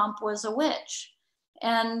Gloria Dump was a witch?"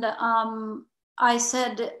 And I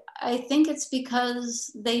said, I think it's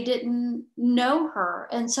because they didn't know her.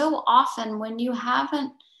 And so often when you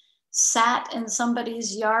haven't sat in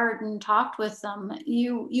somebody's yard and talked with them,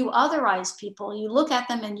 you otherize people. You look at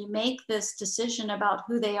them and you make this decision about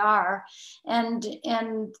who they are, and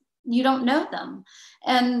you don't know them.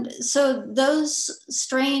 And so those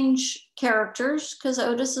strange characters, because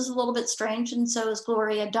Otis is a little bit strange and so is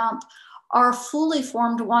Gloria Dump, are fully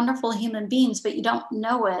formed, wonderful human beings, but you don't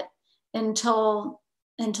know it until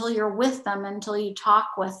you're with them, until you talk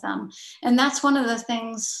with them. And that's one of the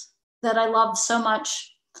things that I love so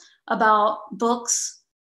much about books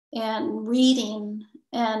and reading.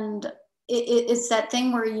 And it's that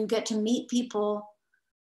thing where you get to meet people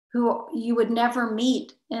who you would never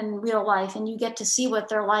meet in real life, and you get to see what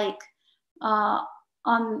they're like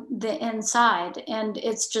on the inside. And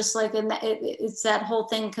it's just like, it's that whole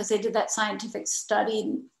thing, because they did that scientific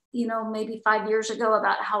study, maybe 5 years ago,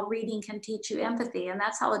 about how reading can teach you empathy. And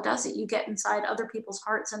that's how it does it. You get inside other people's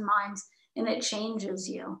hearts and minds, and it changes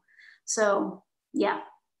you. So yeah.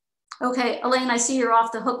 Okay, Elaine, I see you're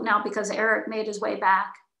off the hook now because Eric made his way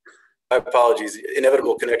back. My apologies,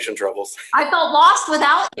 inevitable connection troubles. I felt lost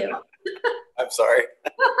without you. I'm sorry.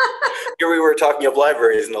 Here we were talking of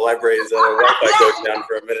libraries, and the library's Wi-Fi goes down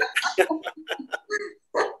for a minute.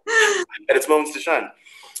 At its moments to shine.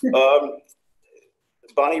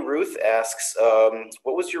 Bonnie Ruth asks,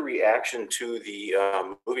 what was your reaction to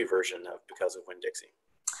the movie version of Because of Winn-Dixie?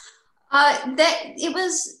 It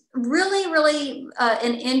was really, really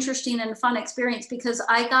an interesting and fun experience, because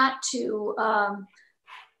I got to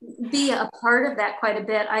be a part of that quite a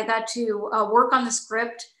bit. I got to work on the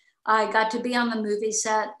script. I got to be on the movie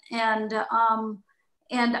set, and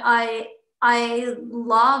I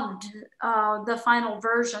loved the final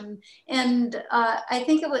version. And I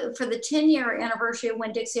think it was for the 10-year anniversary of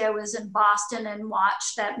Winn-Dixie, I was in Boston and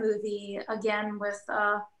watched that movie again with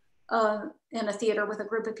in a theater with a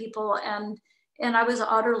group of people, and I was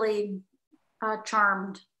utterly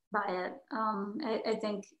charmed by it. I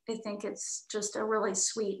think it's just a really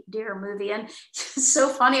sweet, dear movie. And it's so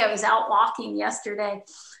funny. I was out walking yesterday,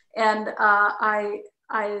 and I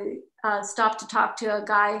stopped to talk to a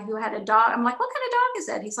guy who had a dog. I'm like, "What kind of dog is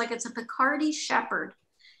that?" He's like, "It's a Picardy Shepherd."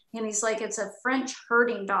 And he's like, "It's a French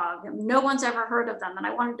herding dog. And no one's ever heard of them." And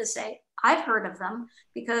I wanted to say, I've heard of them,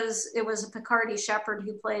 because it was a Picardy Shepherd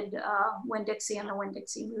who played Winn-Dixie in the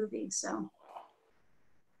Winn-Dixie movie. So.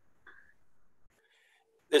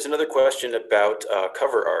 There's another question about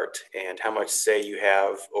cover art and how much say you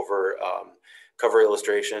have over cover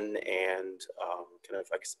illustration and kind of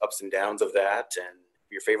like ups and downs of that, and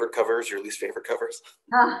your favorite covers, your least favorite covers.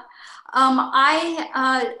 I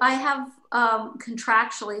have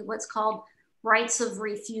contractually what's called rights of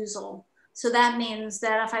refusal. So that means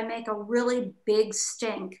that if I make a really big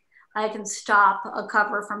stink, I can stop a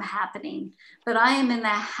cover from happening. But I am in the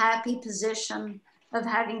happy position of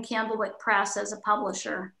having Candlewick Press as a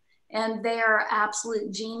publisher, and they are absolute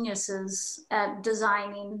geniuses at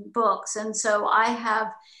designing books. And so I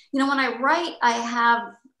have, when I write, I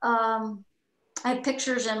have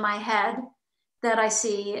pictures in my head that I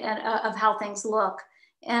see and of how things look.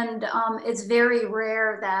 And it's very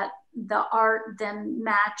rare that the art then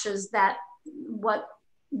matches what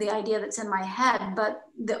the idea that's in my head, but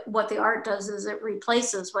what the art does is it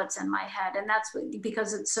replaces what's in my head. And that's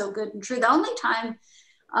because it's so good and true. The only time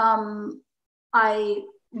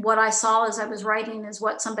what I saw as I was writing is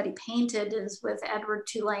what somebody painted is with Edward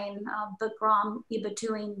Tulane, Bikram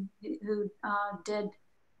Ibatuin, who did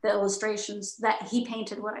the illustrations, that he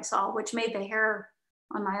painted what I saw, which made the hair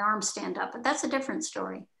on my arm stand up. But that's a different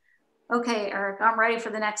story. Okay, Eric, I'm ready for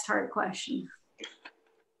the next hard question.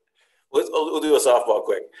 We'll do a softball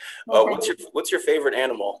quick. Okay. What's your favorite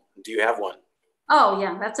animal? Do you have one? Oh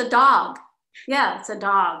yeah, that's a dog. Yeah, it's a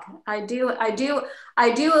dog. I do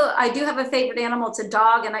have a favorite animal. It's a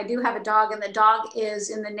dog, and I do have a dog, and the dog is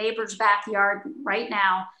in the neighbor's backyard right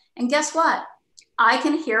now. And guess what? I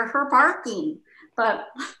can hear her barking, but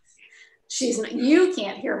You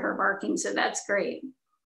can't hear her barking, so that's great.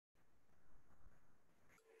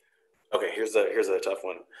 Okay, here's a tough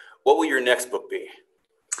one. What will your next book be?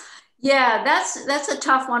 Yeah, that's a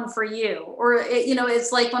tough one for you. Or,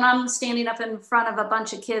 it's like when I'm standing up in front of a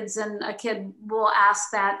bunch of kids and a kid will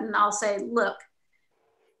ask that and I'll say, look,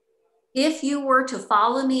 if you were to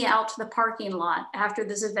follow me out to the parking lot after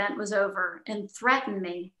this event was over and threaten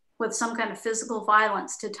me with some kind of physical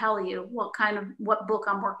violence to tell you what book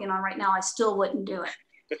I'm working on right now, I still wouldn't do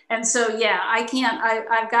it. And so, yeah, I can't,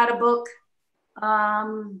 I've got a book.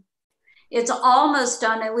 It's almost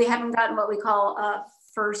done and we haven't gotten what we call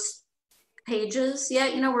first pages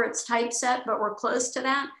yet, where it's typeset, but we're close to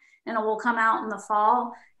that and it will come out in the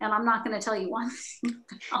fall. And I'm not going to tell you one thing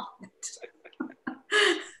about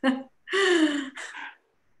it.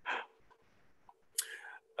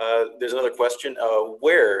 There's another question.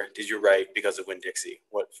 Where did you write Because of Winn-Dixie?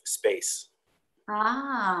 What space?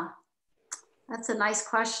 That's a nice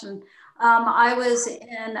question. I was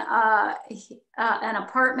in an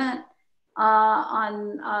apartment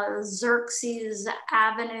on Xerxes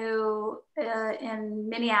Avenue in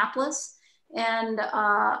Minneapolis. And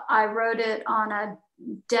I wrote it on a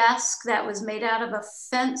desk that was made out of a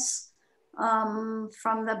fence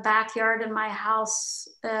from the backyard in my house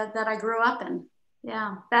that I grew up in.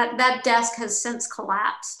 Yeah, that desk has since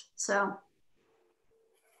collapsed, so.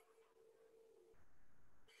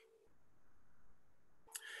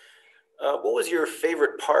 What was your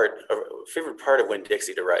favorite part of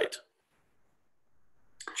Winn-Dixie to write?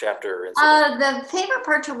 Chapter? The favorite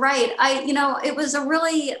part to write, it was a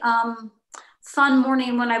really fun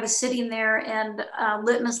morning when I was sitting there and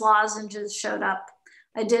litmus lozenges showed up.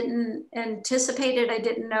 I didn't anticipate it. I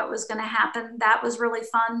didn't know it was going to happen. That was really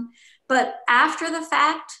fun. But after the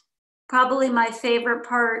fact, probably my favorite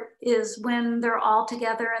part is when they're all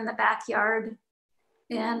together in the backyard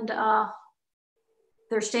and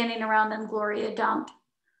they're standing around in Gloria Dump's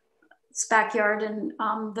backyard and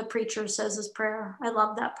the preacher says his prayer. I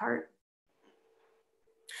love that part.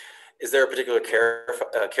 Is there a particular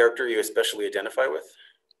character you especially identify with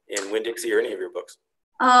in Winn-Dixie or any of your books?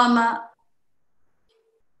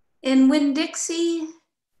 In Winn-Dixie,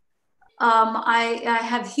 I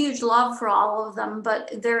have huge love for all of them, but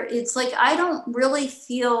it's like I don't really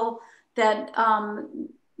feel that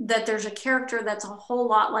that there's a character that's a whole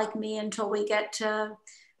lot like me until we get to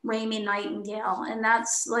Raymie Nightingale, and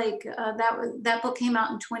that's like that book came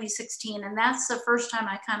out in 2016, and that's the first time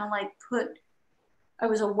I kind of like I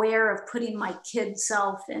was aware of putting my kid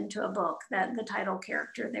self into a book, that the title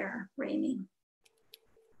character there, Raymie.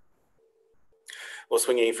 Well,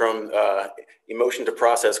 swinging from emotion to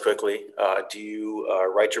process quickly, do you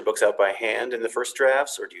write your books out by hand in the first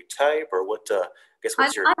drafts, or do you type, or what?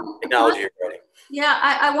 What's your technology you're writing? Yeah,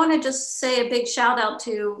 I want to just say a big shout out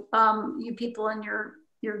to you people and your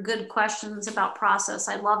good questions about process.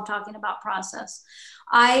 I love talking about process.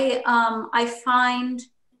 I find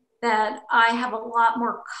that I have a lot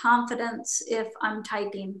more confidence if I'm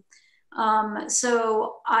typing.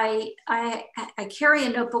 So I carry a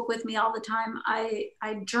notebook with me all the time. I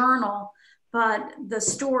journal, but the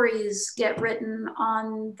stories get written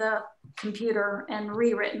on the computer and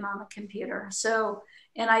rewritten on the computer. So,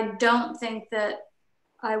 and I don't think that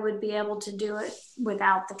I would be able to do it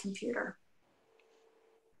without the computer.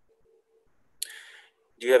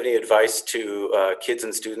 Do you have any advice to kids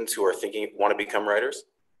and students who are want to become writers?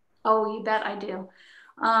 Oh, you bet I do.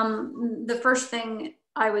 The first thing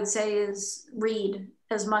I would say is read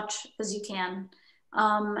as much as you can,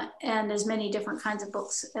 and as many different kinds of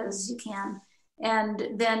books as you can. And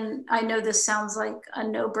then I know this sounds like a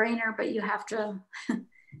no-brainer, but you have to,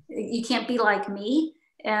 you can't be like me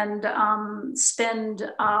and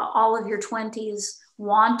spend all of your 20s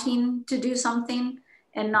wanting to do something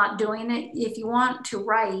and not doing it. If you want to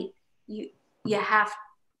write, you have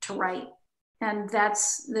to write. And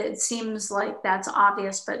it seems like that's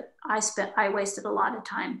obvious, but I wasted a lot of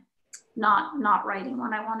time not writing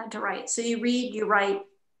when I wanted to write. So you read, you write,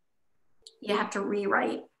 you have to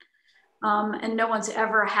rewrite. And no one's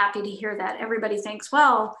ever happy to hear that. Everybody thinks,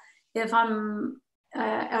 well, if I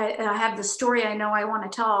have the story I know I want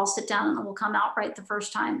to tell, I'll sit down and it will come out right the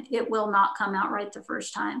first time. It will not come out right the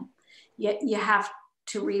first time. You have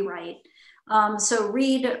to rewrite. So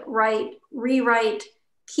read, write, rewrite.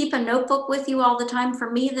 Keep a notebook with you all the time. For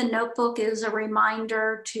me, the notebook is a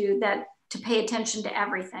reminder to pay attention to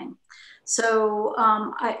everything. So,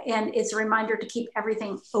 and it's a reminder to keep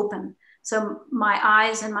everything open. So my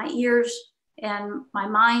eyes and my ears and my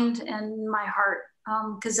mind and my heart,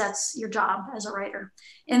 because that's your job as a writer.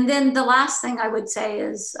 And then the last thing I would say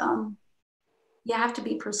is you have to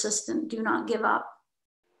be persistent. Do not give up.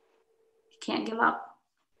 can't give up.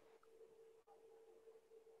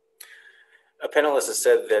 A panelist has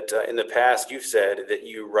said that in the past, you've said that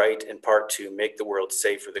you write in part to make the world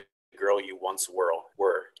safe for the girl you once were,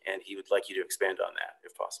 and he would like you to expand on that,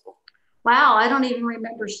 if possible. Wow, I don't even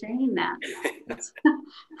remember saying that.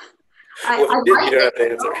 Well, you don't have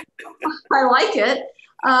to answer. I like it.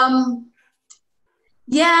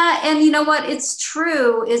 Yeah, and you know what? It's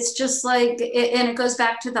true. It's just like, and it goes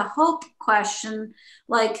back to the hope question,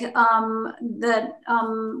 like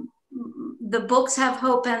the books have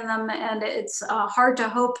hope in them, and it's hard to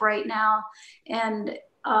hope right now, and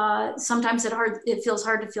sometimes it feels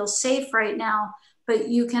hard to feel safe right now, but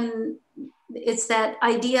it's that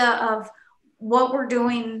idea of what we're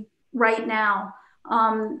doing right now.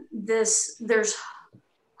 There's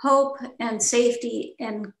hope and safety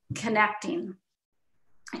in connecting,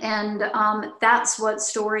 and that's what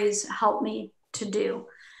stories help me to do,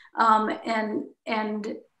 and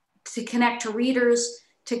to connect to readers,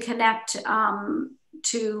 to connect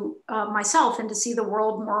to myself, and to see the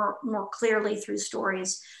world more clearly through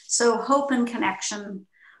stories. So hope and connection,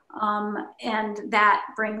 and that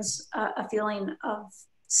brings a feeling of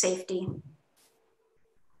safety.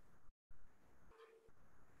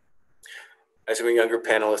 I see a younger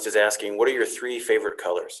panelist is asking, what are your 3 favorite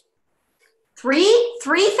colors? Three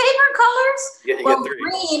favorite colors? Yeah, you well, get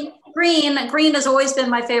 3. Green has always been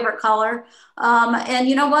my favorite color. And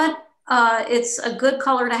you know what? It's a good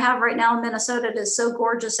color to have right now in Minnesota. It is so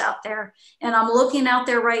gorgeous out there. And I'm looking out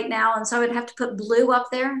there right now, and so I would have to put blue up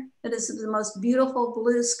there. It is the most beautiful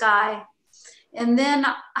blue sky. And then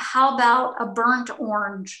how about a burnt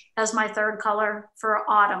orange as my 3rd color for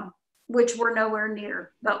autumn, which we're nowhere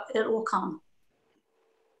near, but it will come.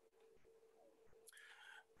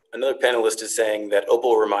 Another panelist is saying that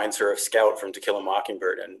Opal reminds her of Scout from To Kill a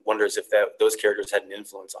Mockingbird, and wonders if those characters had an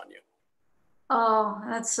influence on you. Oh,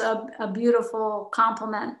 that's a beautiful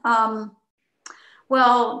compliment.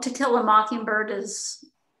 Well, To Kill a Mockingbird is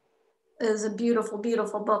a beautiful,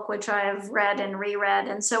 beautiful book, which I have read and reread.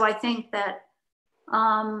 And so I think that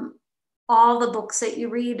all the books that you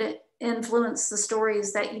read influence the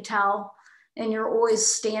stories that you tell, and you're always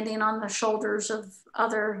standing on the shoulders of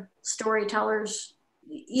other storytellers,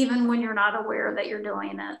 even when you're not aware that you're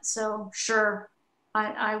doing it. So sure,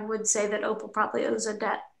 I would say that Opal probably owes a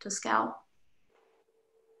debt to Scout.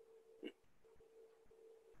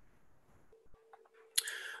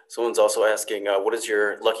 Someone's also asking, what is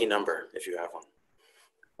your lucky number, if you have one?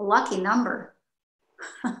 A lucky number?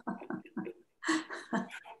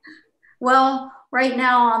 Well, right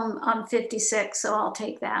now I'm 56, so I'll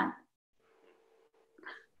take that.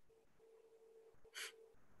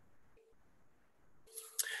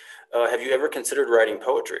 Have you ever considered writing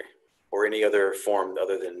poetry or any other form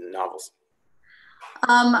other than novels?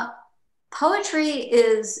 Poetry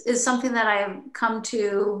is something that I've come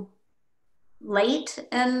to late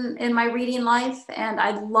in my reading life, and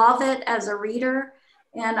I love it as a reader,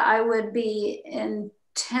 and I would be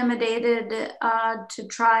intimidated to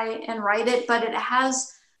try and write it, but it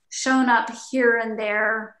has shown up here and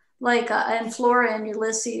there, like in Flora and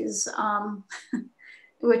Ulysses,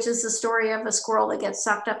 which is the story of a squirrel that gets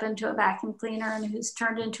sucked up into a vacuum cleaner and who's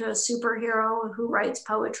turned into a superhero who writes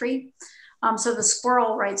poetry. So the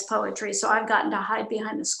squirrel writes poetry. So I've gotten to hide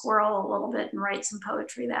behind the squirrel a little bit and write some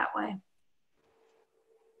poetry that way.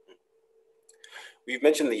 We've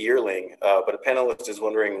mentioned The Yearling, but a panelist is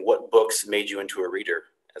wondering what books made you into a reader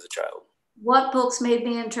as a child? What books made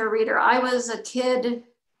me into a reader? I was a kid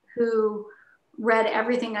who read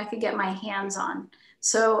everything I could get my hands on.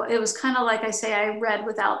 So it was kind of like I say, I read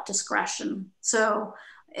without discretion. So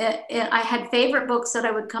I had favorite books that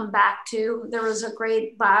I would come back to. There was a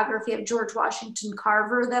great biography of George Washington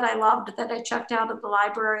Carver that I loved, that I checked out of the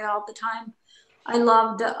library all the time. I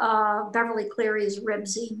loved Beverly Cleary's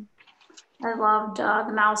Ribsy. I loved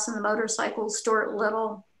The Mouse and the Motorcycle, Stuart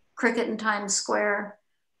Little, Cricket in Times Square,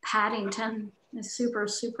 Paddington. I super,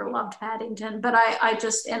 super loved Paddington. But I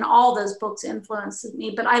just, and all those books influenced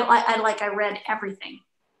me. But I read everything.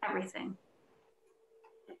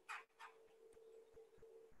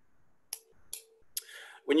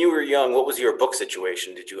 When you were young, what was your book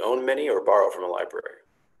situation? Did you own many or borrow from a library?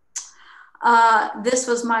 This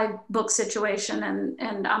was my book situation,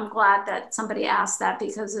 and I'm glad that somebody asked that,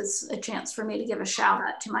 because it's a chance for me to give a shout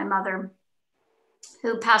out to my mother,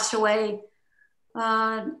 who passed away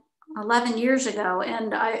 11 years ago.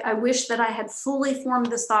 And I wish that I had fully formed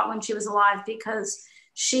this thought when she was alive, because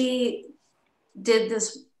she did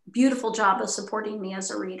this beautiful job of supporting me as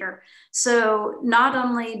a reader. So not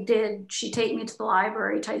only did she take me to the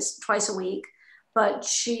library twice a week, but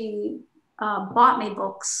she bought me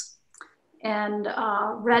books. and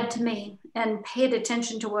read to me and paid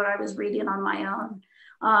attention to what I was reading on my own.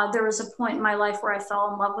 There was a point in my life where I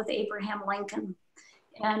fell in love with Abraham Lincoln.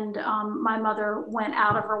 And my mother went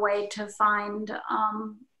out of her way to find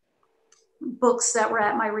books that were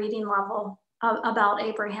at my reading level about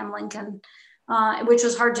Abraham Lincoln, which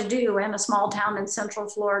was hard to do in a small town in Central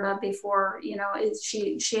Florida before, you know,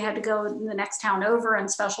 she had to go in the next town over and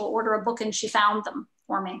special order a book, and she found them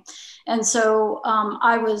for me. And so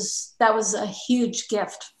that was a huge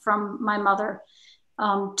gift from my mother,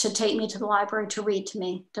 to take me to the library, to read to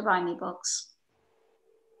me, to buy me books.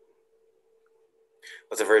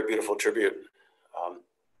 That's a very beautiful tribute.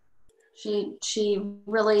 She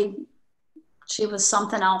was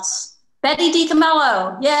something else. Betty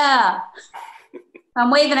DiCamillo, yeah.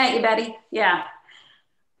 I'm waving at you, Betty, yeah.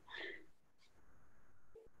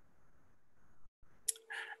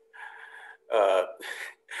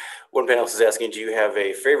 One panelist is asking, do you have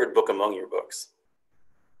a favorite book among your books?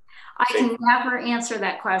 I can never answer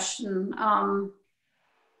that question,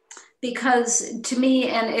 because to me,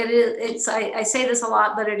 and I say this a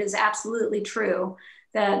lot, but it is absolutely true,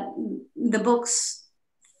 that the books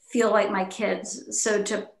feel like my kids. So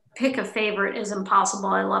to pick a favorite is impossible.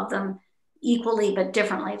 I love them equally, but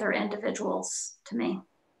differently. They're individuals to me.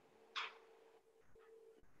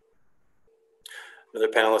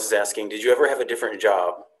 Another panelist is asking, did you ever have a different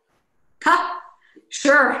job?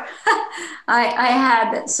 Sure. I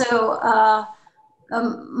had. So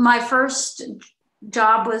my first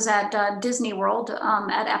job was at Disney World,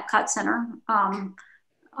 at Epcot Center,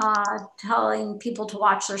 telling people to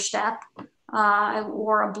watch their step. I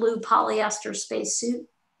wore a blue polyester spacesuit.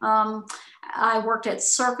 I worked at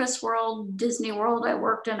Circus World, Disney World. I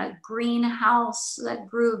worked in a greenhouse that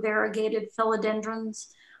grew variegated philodendrons.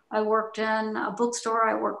 I worked in a bookstore.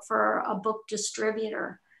 I worked for a book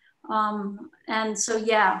distributor. And so,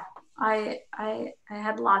 yeah, I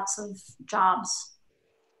had lots of jobs.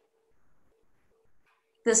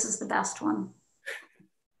 This is the best one.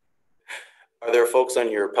 Are there folks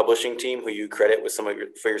on your publishing team who you credit with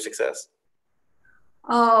for your success?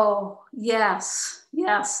 Oh, yes,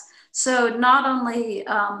 yes. So not only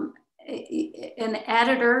an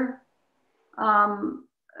editor,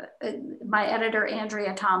 my editor,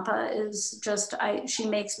 Andrea Tampa, is just, she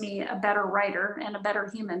makes me a better writer and a better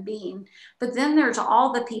human being. But then there's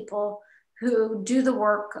all the people who do the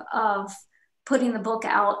work of putting the book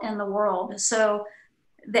out in the world. So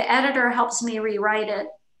the editor helps me rewrite it.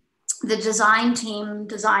 The design team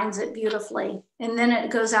designs it beautifully. And then it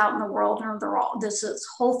goes out in the world, and this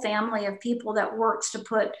whole family of people that works to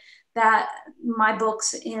put my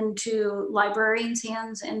books into librarians'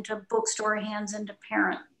 hands, into bookstore hands, into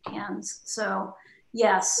parent hands. So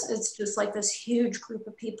yes, it's just like this huge group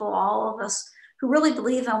of people, all of us who really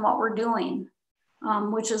believe in what we're doing,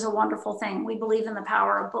 which is a wonderful thing. We believe in the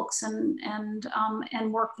power of books and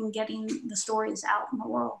work in getting the stories out in the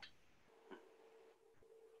world.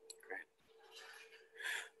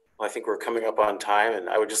 Well, I think we're coming up on time, and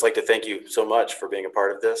I would just like to thank you so much for being a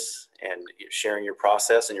part of this and sharing your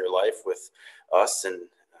process and your life with us and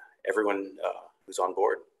everyone who's on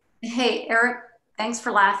board. Hey, Eric, thanks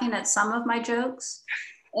for laughing at some of my jokes.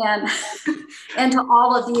 And and to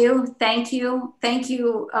all of you, thank you,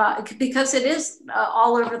 because it is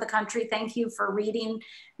all over the country. Thank you for reading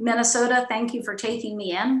Minnesota. Thank you for taking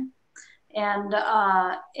me in.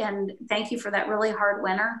 And thank you for that really hard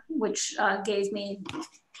winter, which gave me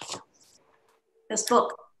this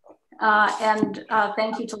book. And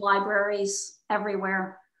thank you to libraries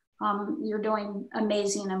everywhere. You're doing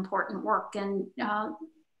amazing, important work, and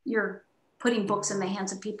you're putting books in the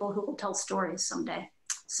hands of people who will tell stories someday.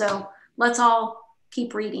 So let's all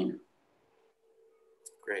keep reading.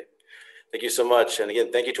 Great. Thank you so much. And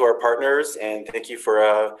again, thank you to our partners, and thank you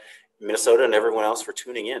for Minnesota and everyone else for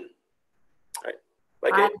tuning in. All right.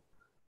 Bye, Kate.